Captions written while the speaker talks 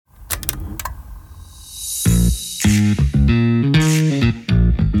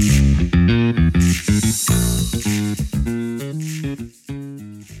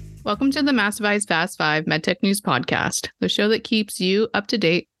Welcome to the Massivize Fast 5 MedTech News Podcast, the show that keeps you up to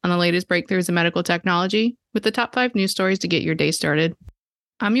date on the latest breakthroughs in medical technology with the top 5 news stories to get your day started.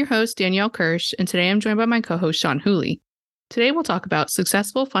 I'm your host, Danielle Kirsh, and today I'm joined by my co-host, Sean Whooley. Today we'll talk about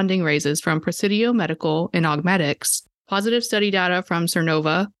successful funding raises from Presidio Medical and Augmedics, positive study data from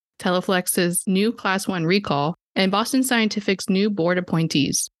Sernova, Teleflex's new Class 1 recall, and Boston Scientific's new board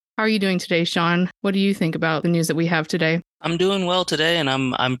appointees. How are you doing today, Sean? What do you think about the news that we have today? I'm doing well today, and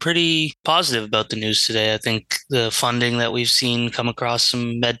I'm pretty positive about the news today. I think the funding that we've seen come across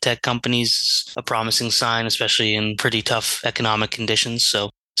some medtech companies is a promising sign, especially in pretty tough economic conditions. So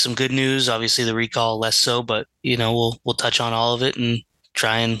some good news. Obviously, the recall less so, but we'll touch on all of it and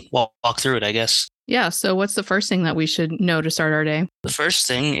try and walk through it, I guess. Yeah, so what's the first thing that we should know to start our day? The first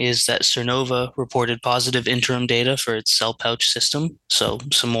thing is that Sernova reported positive interim data for its cell pouch system. So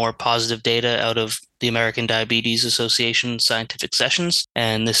some more positive data out of the American Diabetes Association scientific sessions.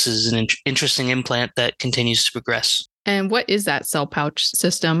 And this is an interesting implant that continues to progress. And what is that cell pouch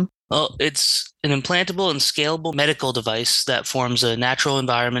system? Well, it's an implantable and scalable medical device that forms a natural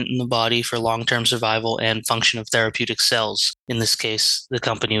environment in the body for long-term survival and function of therapeutic cells. In this case, the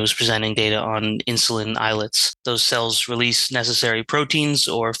company was presenting data on insulin islets. Those cells release necessary proteins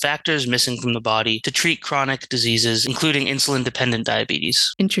or factors missing from the body to treat chronic diseases, including insulin-dependent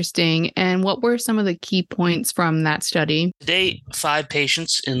diabetes. Interesting. And what were some of the key points from that study? To date, 5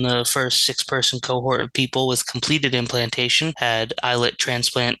 patients in the first 6-person cohort of people with completed implantation had islet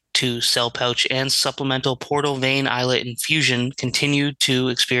transplant to cell pouch and supplemental portal vein islet infusion continued to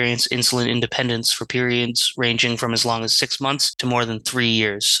experience insulin independence for periods ranging from as long as 6 months to more than 3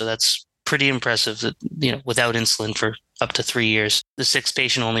 years. So that's pretty impressive that, without insulin for up to 3 years. The 6th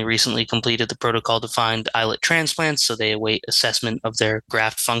patient only recently completed the protocol-defined islet transplants, so they await assessment of their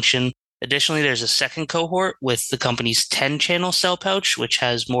graft function. Additionally, there's a second cohort with the company's 10-channel cell pouch, which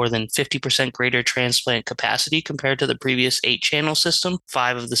has more than 50% greater transplant capacity compared to the previous 8-channel system.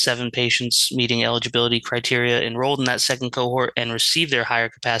 5 of the 7 patients meeting eligibility criteria enrolled in that second cohort and received their higher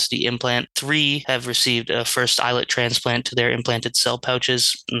capacity implant. 3 have received a first islet transplant to their implanted cell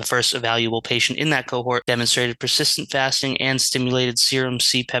pouches, and the first evaluable patient in that cohort demonstrated persistent fasting and stimulated serum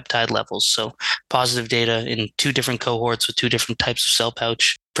C-peptide levels. So positive data in 2 different cohorts with 2 different types of cell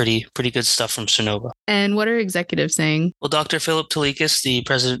pouch. Pretty good stuff from Sernova. And what are executives saying? Well, Dr. Philip Talikis, the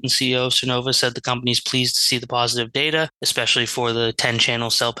president and CEO of Sernova, said the company is pleased to see the positive data, especially for the 10-channel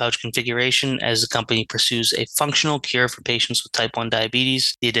cell pouch configuration, as the company pursues a functional cure for patients with type 1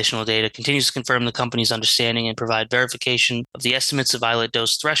 diabetes. The additional data continues to confirm the company's understanding and provide verification of the estimates of islet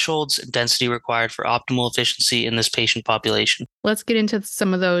dose thresholds and density required for optimal efficiency in this patient population. Let's get into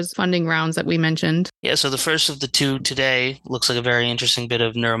some of those funding rounds that we mentioned. Yeah, so the first of the 2 today looks like a very interesting bit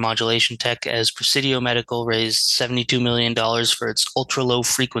of neuromodulation tech, as Presidio Medical raised $72 million for its ultra-low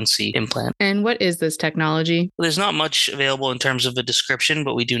frequency implant. And what is this technology? There's not much available in terms of a description,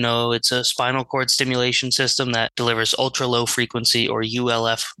 but we do know it's a spinal cord stimulation system that delivers ultra-low frequency or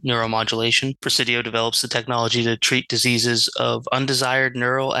ULF neuromodulation. Presidio develops the technology to treat diseases of undesired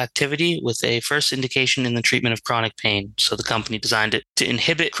neural activity with a first indication in the treatment of chronic pain. So the company designed it to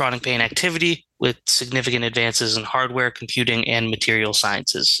inhibit chronic pain activity with significant advances in hardware, computing, and material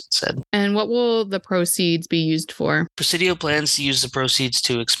sciences, it said. And what will the proceeds be used for? Presidio plans to use the proceeds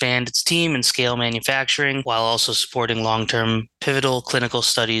to expand its team and scale manufacturing, while also supporting long-term pivotal clinical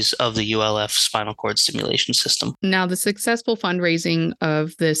studies of the ULF spinal cord stimulation system. Now, the successful fundraising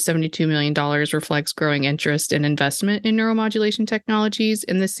of this $72 million reflects growing interest and investment in neuromodulation technologies,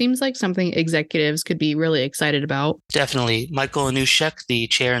 and this seems like something executives could be really excited about. Definitely. Michael Anushek, the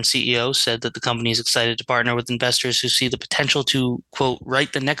chair and CEO, said that the company is excited to partner with investors who see the potential to, quote,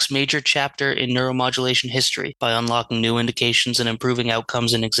 write the next major chapter in neuromodulation history by unlocking new indications and improving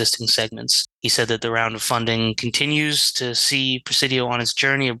outcomes in existing segments. He said that the round of funding continues to see Presidio on its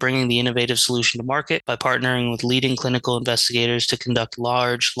journey of bringing the innovative solution to market by partnering with leading clinical investigators to conduct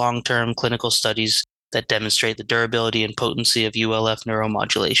large, long-term clinical studies that demonstrate the durability and potency of ULF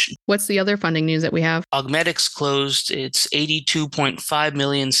neuromodulation. What's the other funding news that we have? Augmedics closed its $82.5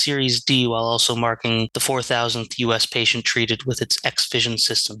 million Series D while also marking the 4,000th U.S. patient treated with its Xvision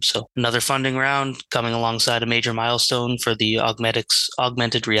system. So another funding round coming alongside a major milestone for the Augmedics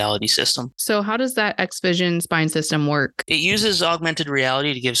augmented reality system. So how does that Xvision spine system work? It uses augmented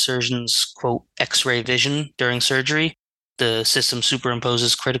reality to give surgeons, quote, X-ray vision during surgery. The system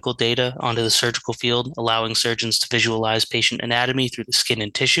superimposes critical data onto the surgical field, allowing surgeons to visualize patient anatomy through the skin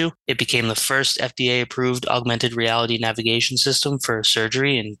and tissue. It became the first FDA-approved augmented reality navigation system for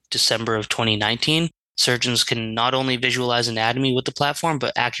surgery in December of 2019. Surgeons can not only visualize anatomy with the platform,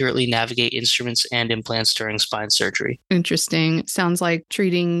 but accurately navigate instruments and implants during spine surgery. Interesting. Sounds like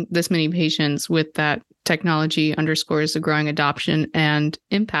treating this many patients with that technology underscores the growing adoption and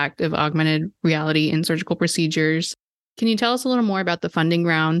impact of augmented reality in surgical procedures. Can you tell us a little more about the funding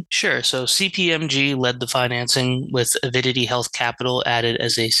round? Sure. So CPMG led the financing with Avidity Health Capital added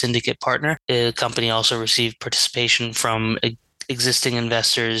as a syndicate partner. The company also received participation from existing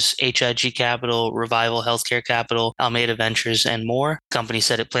investors, HIG Capital, Revival Healthcare Capital, Alameda Ventures, and more. The company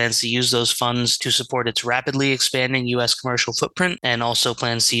said it plans to use those funds to support its rapidly expanding U.S. commercial footprint and also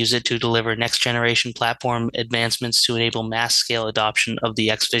plans to use it to deliver next-generation platform advancements to enable mass-scale adoption of the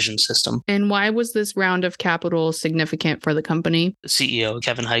Xvision system. And why was this round of capital significant for the company? The CEO,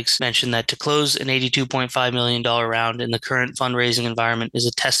 Kevin Hykes, mentioned that to close an $82.5 million round in the current fundraising environment is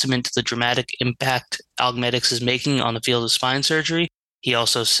a testament to the dramatic impact Augmedics is making on the field of spine surgery. He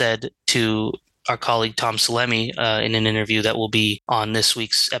also said to our colleague Tom Salemi in an interview that will be on this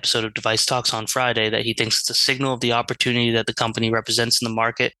week's episode of Device Talks on Friday that he thinks it's a signal of the opportunity that the company represents in the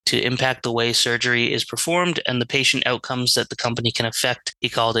market to impact the way surgery is performed and the patient outcomes that the company can affect. He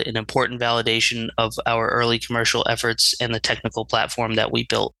called it an important validation of our early commercial efforts and the technical platform that we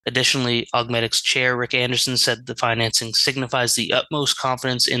built. Additionally, Augmedics chair Rick Anderson said the financing signifies the utmost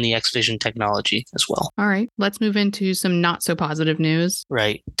confidence in the Xvision technology as well. All right, let's move into some not so positive news.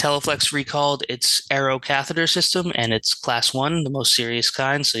 Right. Teleflex recalled its Aero catheter system, and it's class 1, the most serious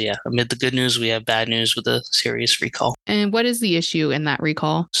kind. So yeah, amid the good news, we have bad news with a serious recall. And what is the issue in that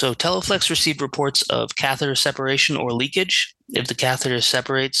recall? So Teleflex received reports of catheter separation or leakage. If the catheter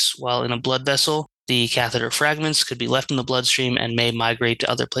separates while in a blood vessel, the catheter fragments could be left in the bloodstream and may migrate to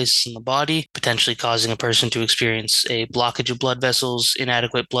other places in the body, potentially causing a person to experience a blockage of blood vessels,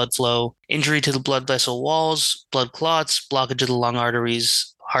 inadequate blood flow, injury to the blood vessel walls, blood clots, blockage of the lung arteries,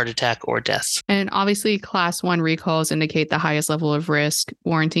 heart attack, or death. And obviously, class 1 recalls indicate the highest level of risk,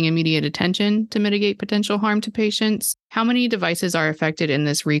 warranting immediate attention to mitigate potential harm to patients. How many devices are affected in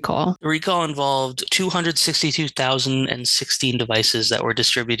this recall? The recall involved 262,016 devices that were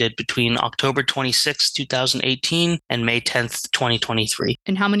distributed between October 26, 2018 and May 10th, 2023.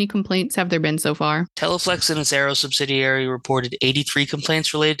 And how many complaints have there been so far? Teleflex and its Aero subsidiary reported 83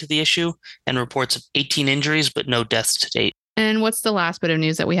 complaints related to the issue and reports of 18 injuries, but no deaths to date. And what's the last bit of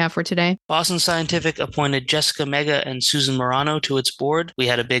news that we have for today? Boston Scientific appointed Jessica Mega and Susan Morano to its board. We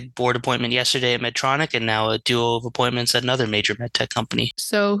had a big board appointment yesterday at Medtronic and now a duo of appointments at another major medtech company.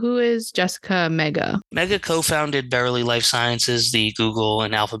 So who is Jessica Mega? Mega co-founded Verily Life Sciences, the Google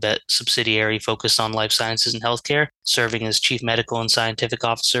and Alphabet subsidiary focused on life sciences and healthcare, serving as chief medical and scientific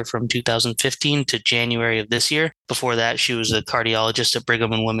officer from 2015 to January of this year. Before that, she was a cardiologist at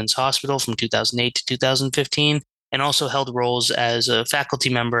Brigham and Women's Hospital from 2008 to 2015. And also held roles as a faculty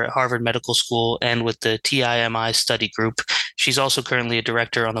member at Harvard Medical School and with the TIMI study group. She's also currently a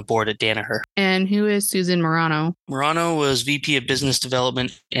director on the board at Danaher. And who is Susan Morano? Morano was VP of Business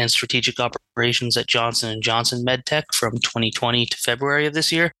Development and Strategic Operations at Johnson & Johnson MedTech from 2020 to February of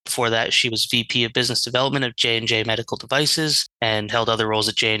this year. Before that, she was VP of Business Development of J&J Medical Devices and held other roles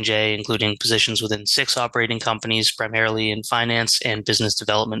at J&J, including positions within 6 operating companies, primarily in finance and business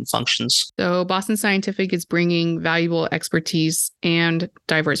development functions. So Boston Scientific is bringing valuable expertise and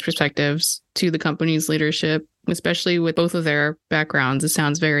diverse perspectives to the company's leadership, especially with both of their backgrounds. It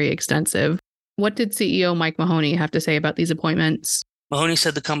sounds very extensive. What did CEO Mike Mahoney have to say about these appointments? Mahoney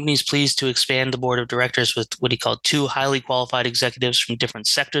said the company is pleased to expand the board of directors with what he called 2 highly qualified executives from different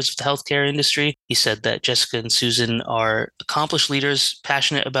sectors of the healthcare industry. He said that Jessica and Susan are accomplished leaders,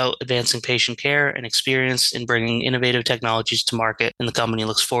 passionate about advancing patient care, and experienced in bringing innovative technologies to market. And the company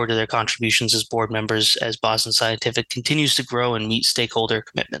looks forward to their contributions as board members as Boston Scientific continues to grow and meet stakeholder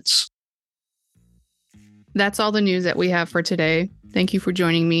commitments. That's all the news that we have for today. Thank you for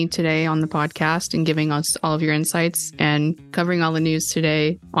joining me today on the podcast and giving us all of your insights and covering all the news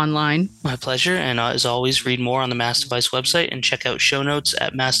today online. My pleasure. And as always, read more on the Mass Device website and check out show notes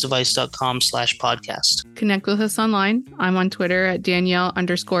at massdevice.com/podcast. Connect with us online. I'm on Twitter at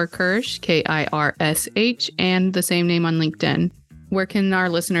Danielle_Kirsh, Kirsh, and the same name on LinkedIn. Where can our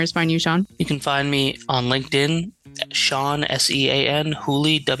listeners find you, Sean? You can find me on LinkedIn, Sean, Sean,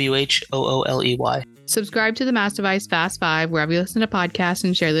 Whooley, Whooley. Subscribe to the Mass Device Fast 5 wherever you listen to podcasts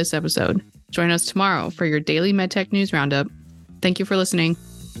and share this episode. Join us tomorrow for your daily MedTech News Roundup. Thank you for listening.